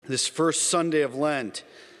This first Sunday of Lent,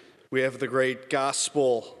 we have the great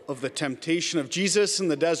gospel of the temptation of Jesus in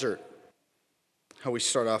the desert, how we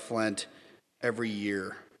start off Lent every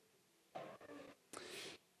year.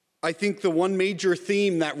 I think the one major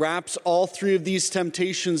theme that wraps all three of these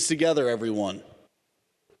temptations together, everyone,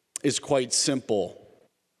 is quite simple,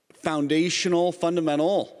 foundational,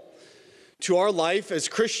 fundamental to our life as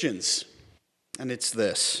Christians. And it's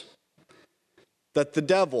this, that the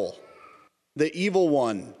devil, the evil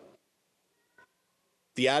one,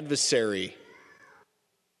 the adversary,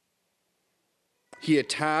 he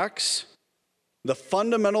attacks the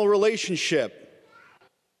fundamental relationship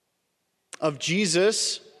of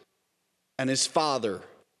Jesus and his Father.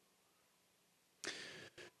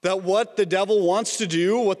 That what the devil wants to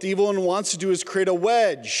do, what the evil one wants to do is create a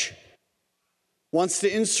wedge, wants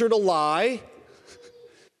to insert a lie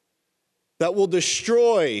that will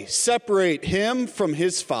destroy, separate him from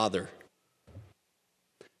his Father,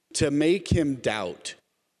 to make him doubt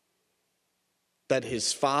that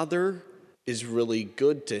his Father is really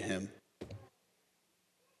good to him.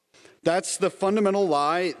 That's the fundamental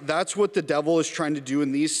lie. That's what the devil is trying to do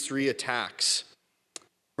in these three attacks,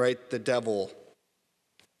 right? The devil,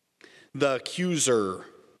 the accuser.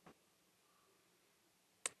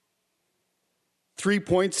 3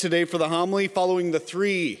 points today for the homily following the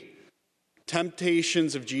three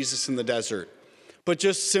temptations of Jesus in the desert. But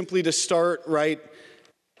just simply to start, right,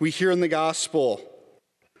 we hear in the gospel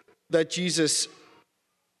that Jesus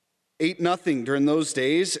ate nothing during those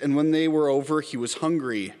days, and when they were over, he was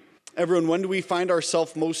hungry. Everyone, when do we find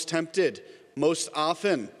ourselves most tempted? Most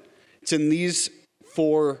often. It's in these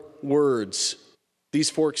four words, these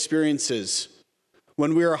four experiences.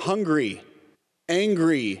 When we are hungry,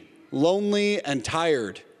 angry, lonely, and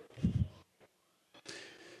tired.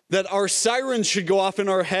 That our sirens should go off in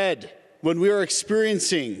our head when we are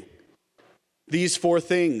experiencing these four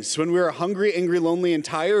things. When we are hungry, angry, lonely, and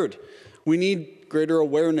tired, we need greater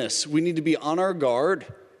awareness. We need to be on our guard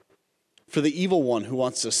for the evil one who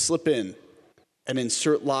wants to slip in and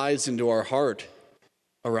insert lies into our heart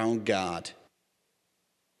around God.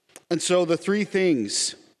 And so the three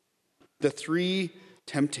things, the three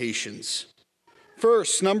temptations.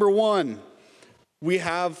 First, number one, we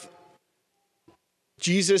have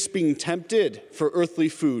Jesus being tempted for earthly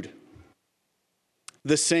food.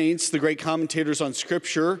 The saints, the great commentators on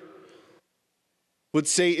Scripture, would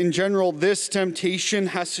say in general, this temptation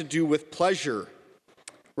has to do with pleasure,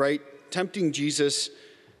 right? Tempting Jesus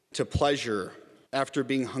to pleasure after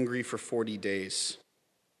being hungry for 40 days.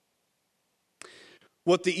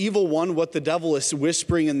 What the evil one, what the devil is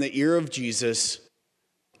whispering in the ear of Jesus,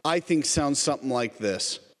 I think sounds something like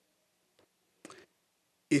this.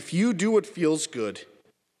 If you do what feels good,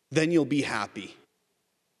 then you'll be happy.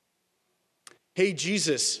 Hey,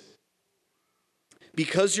 Jesus,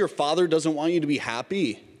 because your Father doesn't want you to be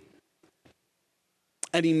happy,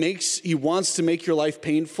 and he wants to make your life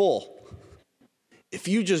painful, if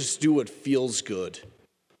you just do what feels good,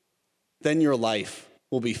 then your life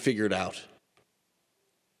will be figured out.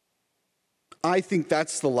 I think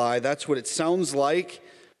that's the lie. That's what it sounds like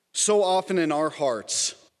so often in our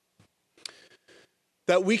hearts.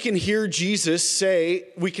 That we can hear Jesus say,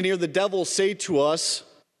 we can hear the devil say to us,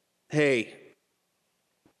 hey,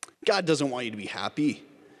 God doesn't want you to be happy.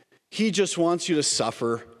 He just wants you to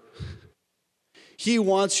suffer. He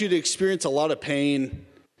wants you to experience a lot of pain.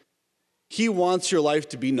 He wants your life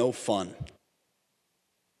to be no fun.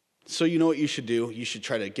 So you know what you should do? You should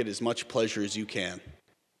try to get as much pleasure as you can.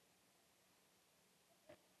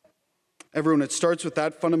 Everyone, it starts with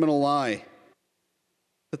that fundamental lie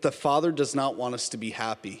that the Father does not want us to be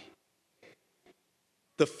happy.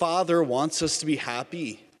 The Father wants us to be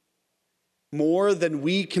happy more than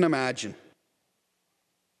we can imagine,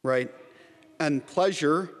 right? And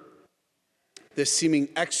pleasure, this seeming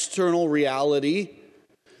external reality,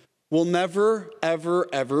 will never, ever,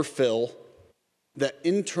 ever fill the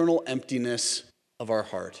internal emptiness of our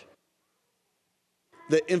heart.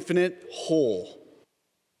 The infinite hole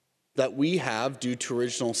that we have due to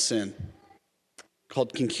original sin,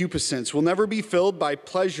 called concupiscence, will never be filled by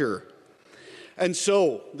pleasure. And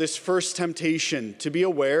so, this first temptation, to be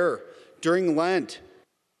aware during Lent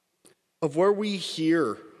of where we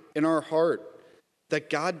hear in our heart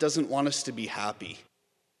that God doesn't want us to be happy.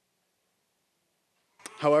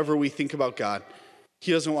 However we think about God,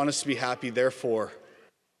 he doesn't want us to be happy, therefore,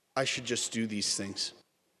 I should just do these things.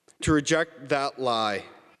 To reject that lie,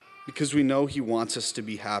 because we know he wants us to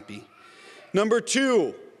be happy. Number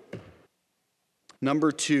two,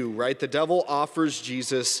 right? The devil offers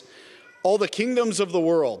Jesus all the kingdoms of the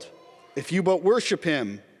world if you but worship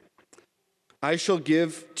him. I shall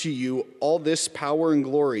give to you all this power and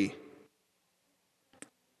glory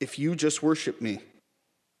if you just worship me.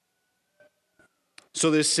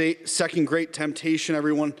 So this second great temptation,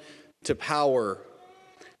 everyone, to power.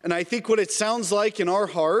 And I think what it sounds like in our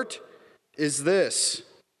heart is this.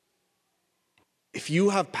 If you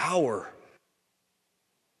have power,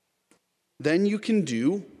 then you can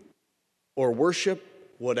do or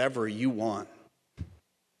worship whatever you want.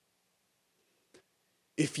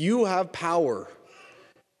 If you have power,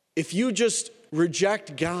 if you just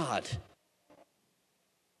reject God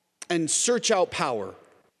and search out power,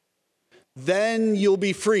 then you'll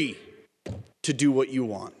be free to do what you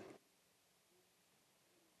want.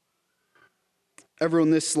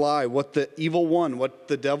 Everyone, this lie, what the evil one, what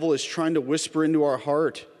the devil is trying to whisper into our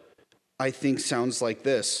heart, I think sounds like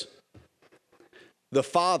this. The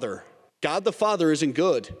Father, God the Father isn't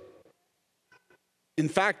good. In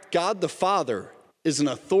fact, God the Father is an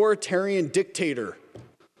authoritarian dictator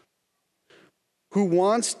who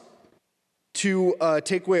wants to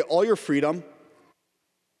take away all your freedom,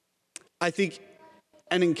 I think,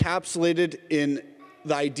 and encapsulated in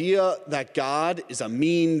the idea that God is a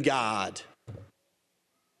mean God.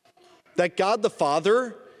 That God the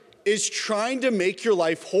Father is trying to make your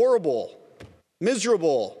life horrible,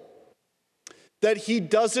 miserable. That he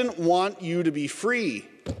doesn't want you to be free.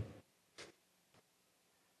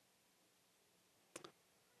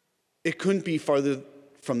 It couldn't be farther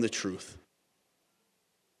from the truth.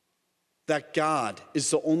 That God is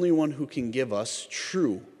the only one who can give us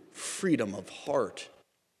true freedom of heart.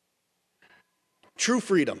 True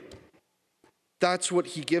freedom. That's what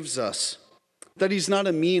he gives us. That he's not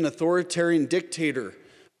a mean authoritarian dictator,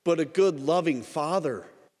 but a good, loving father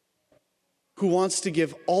who wants to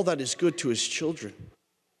give all that is good to his children,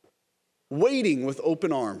 waiting with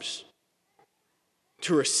open arms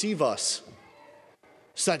to receive us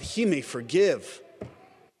so that he may forgive,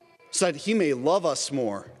 so that he may love us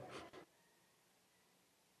more.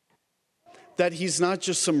 That he's not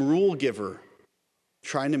just some rule giver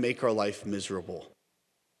trying to make our life miserable.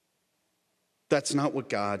 That's not what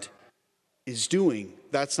God is doing.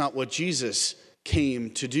 That's not what Jesus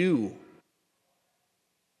came to do.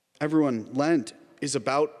 Everyone, Lent is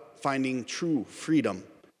about finding true freedom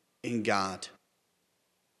in God.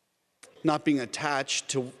 Not being attached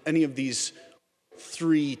to any of these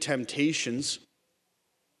three temptations,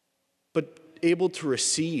 but able to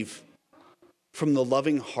receive from the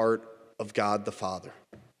loving heart of God the Father.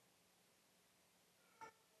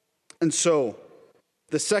 And so,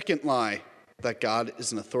 the second lie, that God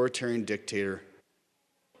is an authoritarian dictator,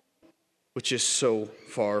 which is so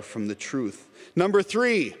far from the truth. Number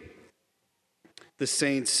 3, the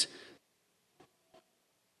saints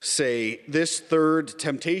say this third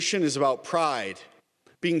temptation is about pride,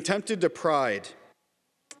 being tempted to pride,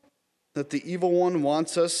 that the evil one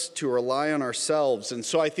wants us to rely on ourselves. And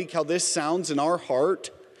so I think how this sounds in our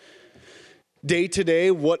heart, day to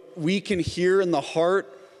day, what we can hear in the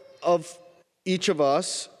heart of each of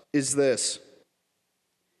us is this.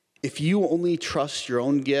 If you only trust your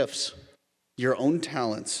own gifts, your own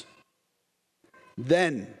talents,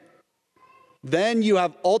 then you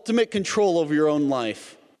have ultimate control over your own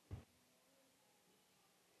life.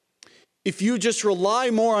 If you just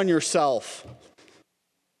rely more on yourself,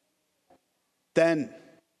 then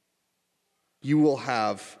you will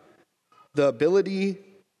have the ability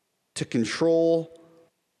to control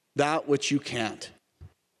that which you can't.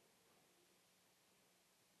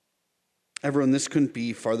 Everyone, this couldn't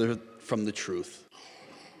be farther from the truth.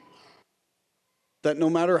 That no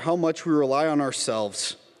matter how much we rely on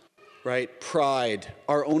ourselves, right, pride,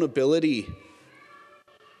 our own ability,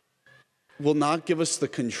 will not give us the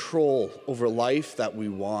control over life that we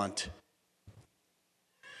want.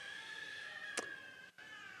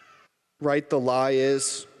 Right, the lie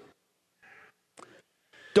is,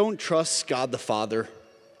 don't trust God the Father,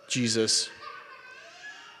 Jesus,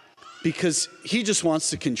 because he just wants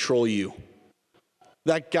to control you.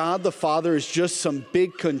 That God the Father is just some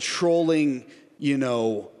big controlling,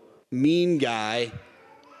 mean guy.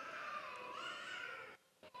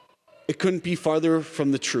 It couldn't be farther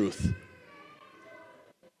from the truth.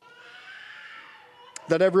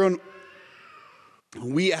 That everyone,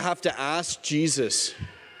 we have to ask Jesus.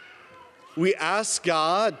 We ask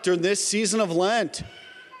God during this season of Lent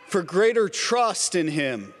for greater trust in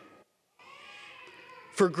him,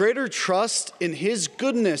 for greater trust in his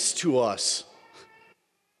goodness to us.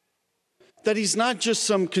 That he's not just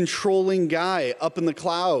some controlling guy up in the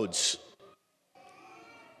clouds,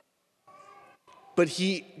 but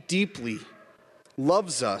he deeply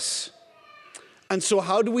loves us. And so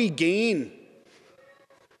how do we gain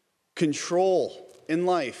control in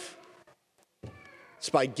life? It's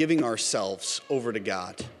by giving ourselves over to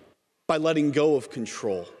God, by letting go of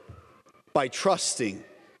control, by trusting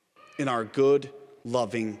in our good,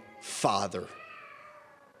 loving Father.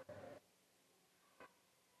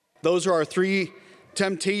 Those are our three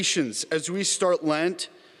temptations as we start Lent: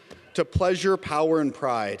 to pleasure, power, and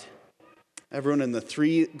pride. Everyone, in the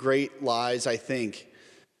three great lies, I think,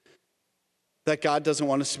 that God doesn't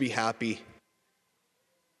want us to be happy,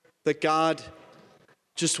 that God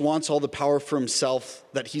just wants all the power for himself,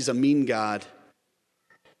 that he's a mean God.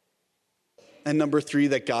 And number three,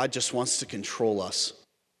 that God just wants to control us.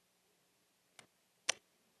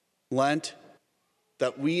 Lent,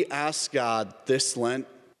 that we ask God this Lent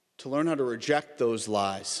to learn how to reject those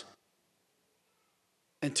lies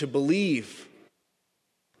and to believe,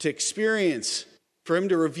 to experience, for him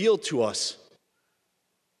to reveal to us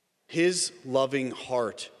his loving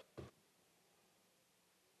heart,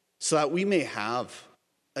 so that we may have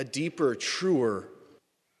a deeper, truer,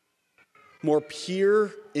 more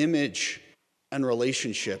pure image and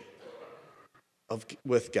relationship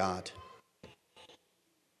with God.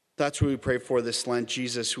 That's what we pray for this Lent.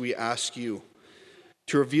 Jesus, we ask you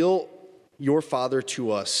to reveal your Father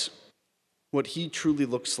to us, what he truly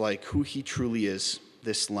looks like, who he truly is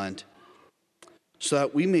this Lent, so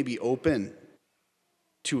that we may be open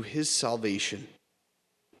to his salvation,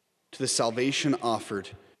 to the salvation offered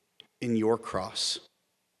in your cross.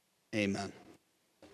 Amen.